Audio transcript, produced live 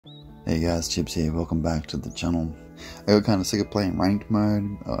Hey guys, Chips here, welcome back to the channel. I got kind of sick of playing ranked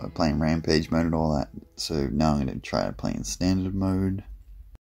mode, playing rampage mode and all that, so now I'm going to try playing standard mode.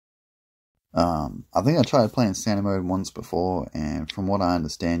 I think I tried playing standard mode once before, and from what I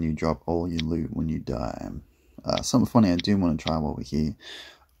understand, you drop all your loot when you die. Something funny I do want to try while we're here.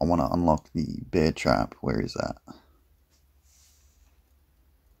 I want to unlock the bear trap. Where is that?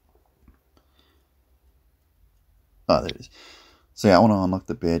 Oh, there it is. So yeah, I want to unlock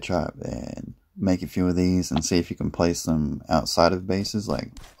the bear trap and make a few of these and see if you can place them outside of bases, like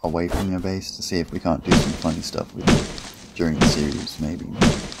away from your base, to see if we can't do some funny stuff with it during the series, maybe.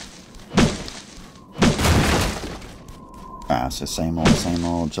 So same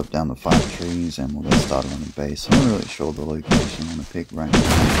old, chop down the 5 trees and we'll get started on the base. I'm not really sure the location I'm going to pick right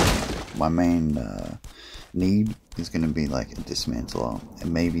now. My main need is going to be like a dismantler,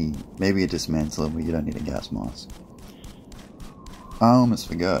 and maybe a dismantler where you don't need a gas mask. I almost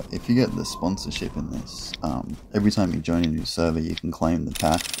forgot, if you get the sponsorship in this, every time you join a new server you can claim the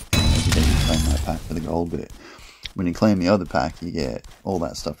pack. You claim that pack for the gold, but when you claim the other pack you get all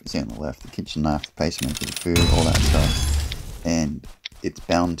that stuff you see on the left, the kitchen knife, the pacemaker, the food, all that stuff, and it's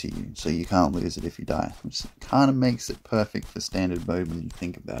bound to you, so you can't lose it if you die, which kind of makes it perfect for standard mode when you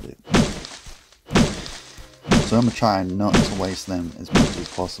think about it. So I'm going to try not to waste them as much as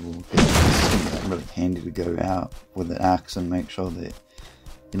possible, because it's going to be really handy to go out with an axe and make sure that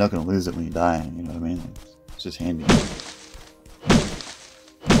you're not going to lose it when you die, you know what I mean? It's just handy. This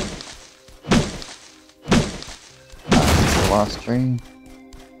is the last tree.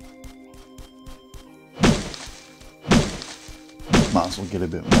 Might as well get a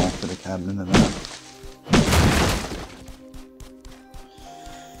bit more for the cabinet and that.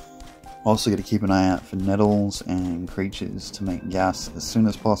 Also got to keep an eye out for nettles and creatures to make gas as soon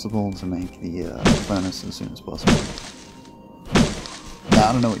as possible, to make the furnace as soon as possible. Now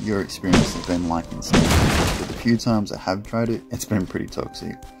I don't know what your experience has been like in standard, but the few times I have tried it, it's been pretty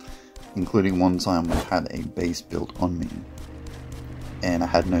toxic. Including one time when I had a base built on me, and I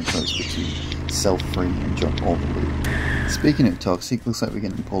had no choice but to self-free and drop all the loot. Speaking of toxic, looks like we're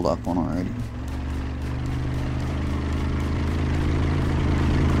getting pulled up on already.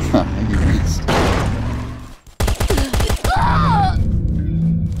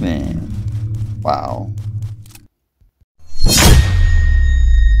 Man, wow.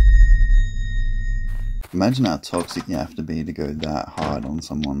 Imagine how toxic you have to be to go that hard on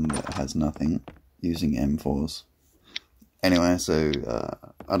someone that has nothing using M4s. Anyway, so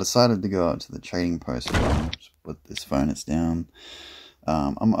I decided to go out to the trading post and put this furnace down.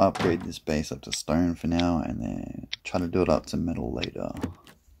 I'm going to upgrade this base up to stone for now and then try to do it up to metal later.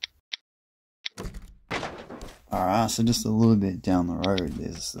 Alright, so just a little bit down the road,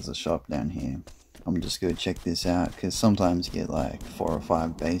 there's a shop down here. I'm just going to check this out, because sometimes you get like 4 or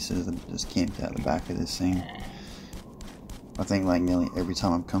 5 bases that are just camped out the back of this thing. I think like nearly every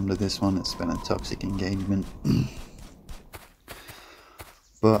time I've come to this one it's been a toxic engagement.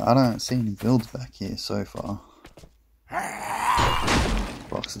 But I don't see any builds back here so far.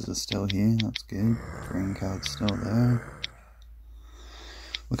 Boxes are still here, that's good. Green card's still there.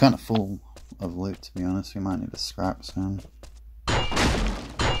 We're kind of full of loot, to be honest. We might need to scrap soon.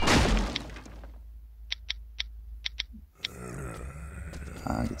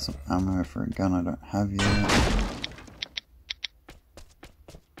 Get some ammo for a gun I don't have yet.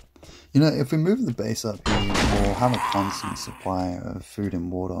 You know, if we move the base up here, we'll have a constant supply of food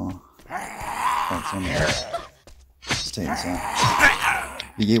and water. That's on this. Just take this out.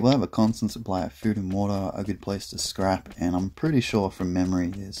 Yeah, we'll have a constant supply of food and water, a good place to scrap, and I'm pretty sure from memory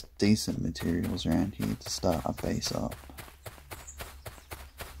there's decent materials around here to start our base up.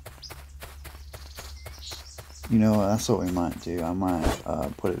 You know what, that's what we might do. I might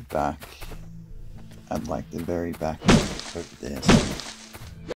put it back at like the very back over there.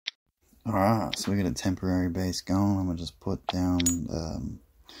 Alright, so we got a temporary base going. I'm going to just put down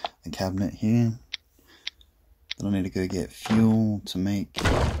a cabinet here. Then I need to go get fuel to make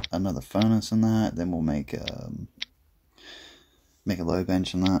another furnace and that. Then we'll make a low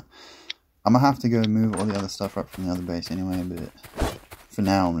bench and that. I'm going to have to go move all the other stuff up from the other base anyway, but for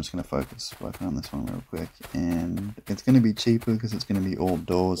now I'm just going to focus working on this one real quick. And it's going to be cheaper because it's going to be all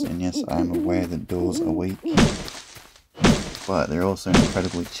doors, and yes, I am aware that doors are weak. But they're also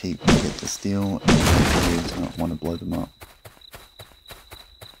incredibly cheap to get the steel, and you do not want to blow them up.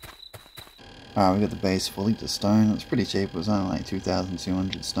 Alright, we got the base fully to stone. It was pretty cheap, it was only like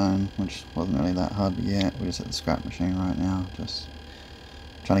 2,200 stone, which wasn't really that hard to get. We're just at the scrap machine right now, just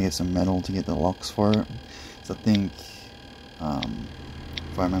trying to get some metal to get the locks for it. So I think,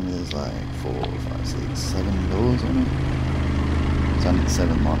 if I remember, there's like 4, 5, 6, 7 doors on it. So I need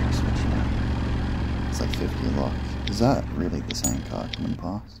 7 locks, which like 50 a lot. Is that really the same car coming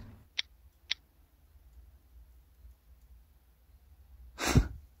past?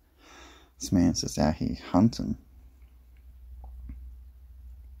 This man's just out here hunting.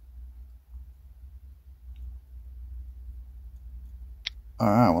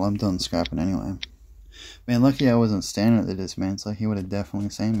 Alright, well I'm done scrapping anyway. Man, lucky I wasn't standing at the dismantle, he would have definitely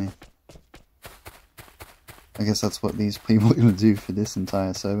seen me. I guess that's what these people are going to do for this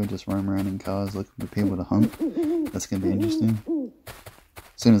entire server, just roam around in cars looking for people to hunt. That's going to be interesting. As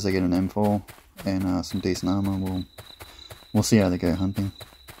soon as I get an M4 and some decent armor, we'll see how they go hunting.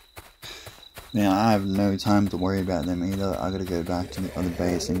 Now, I have no time to worry about them either. I gotta go back to the other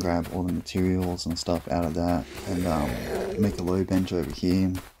base and grab all the materials and stuff out of that, and make a low bench over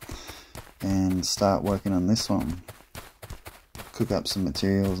here, and start working on this one. Cook up some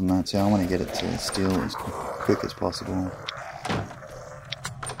materials and that too. I want to get it to steel as quick as possible.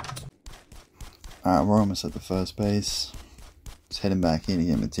 Alright, we're almost at the first base. Just heading back here to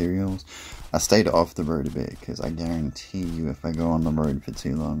get materials. I stayed off the road a bit because I guarantee you if I go on the road for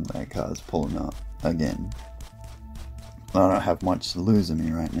too long, that car's pulling up again. I don't have much to lose in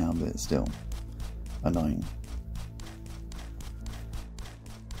me right now, but it's still annoying.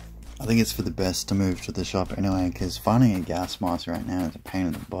 I think it's for the best to move to the shop anyway, because finding a gas mask right now is a pain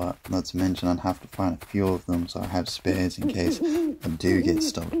in the butt. Not to mention I'd have to find a few of them, so I have spares in case I do get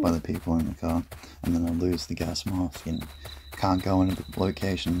stopped by the people in the car, and then I lose the gas mask and can't go into the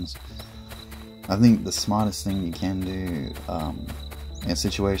locations. I think the smartest thing you can do in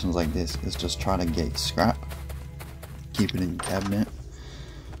situations like this is just try to get scrap, keep it in your cabinet,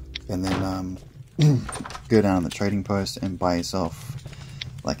 and then go down to the trading post and buy yourself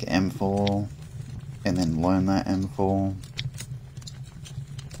like an M4, and then loan that M4,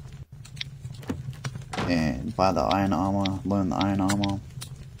 and buy the iron armor, loan the iron armor.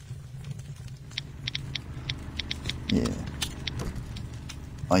 Yeah.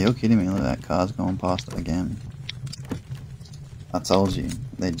 Oh, you're kidding me, look at that car's going past it again. I told you,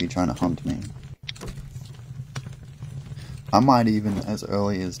 they'd be trying to hunt me. I might even, as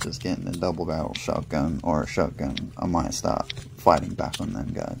early as just getting a double barrel shotgun or a shotgun, I might start fighting back on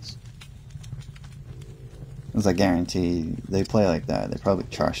them guys. Because I guarantee they play like that, they're probably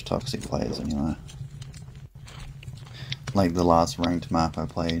trash toxic players anyway. Like the last ranked map I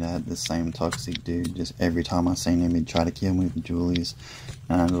played, I had the same toxic dude. Just every time I seen him, he'd try to kill me with the Julies.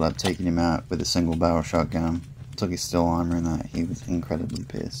 And I ended up taking him out with a single barrel shotgun. Took his steel armor and that. He was incredibly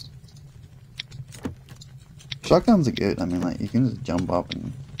pissed. Shotguns are good. I mean, like, you can just jump up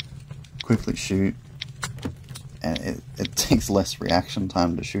and quickly shoot. And it takes less reaction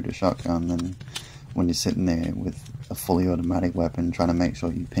time to shoot a shotgun than when you're sitting there with a fully automatic weapon trying to make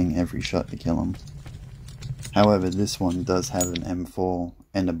sure you ping every shot to kill him. However, this one does have an M4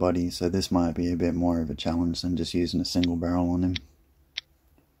 and a body, so this might be a bit more of a challenge than just using a single barrel on him.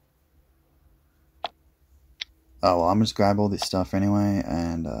 Oh, well, I'm just grab all this stuff anyway,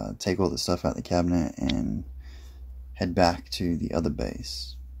 and take all the stuff out the cabinet, and head back to the other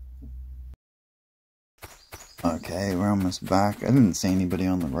base. Okay, we're almost back. I didn't see anybody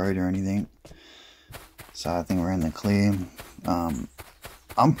on the road or anything, so I think we're in the clear.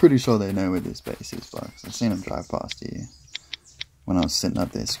 I'm pretty sure they know where this base is, folks. I've seen them drive past here when I was sitting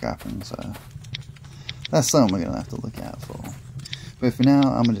up there scrapping, so that's something we're going to have to look out for. But for now,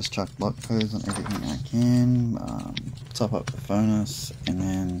 I'm going to just chuck block codes on everything I can, top up the furnace, and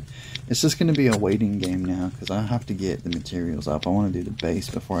then it's just going to be a waiting game now, because I have to get the materials up. I want to do the base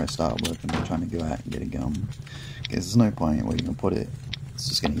before I start working on trying to go out and get a gun, because there's no point in where you can put it. It's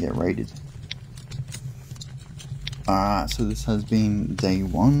just going to get raided. Alright, so this has been day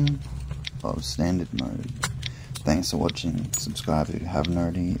 1 of standard mode. Thanks for watching, subscribe if you haven't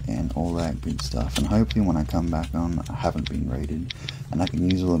already, and all that good stuff. And hopefully when I come back on, I haven't been raided, and I can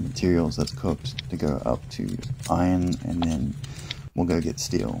use all the materials that's cooked to go up to iron, and then we'll go get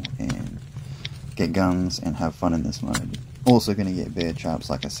steel, and get guns, and have fun in this mode. Also going to get bear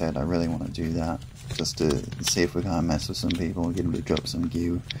traps, like I said, I really want to do that, just to see if we can't mess with some people, and get them to drop some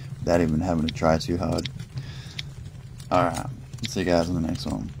gear, without even having to try too hard. Alright, see you guys in the next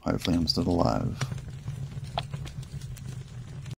one. Hopefully I'm still alive.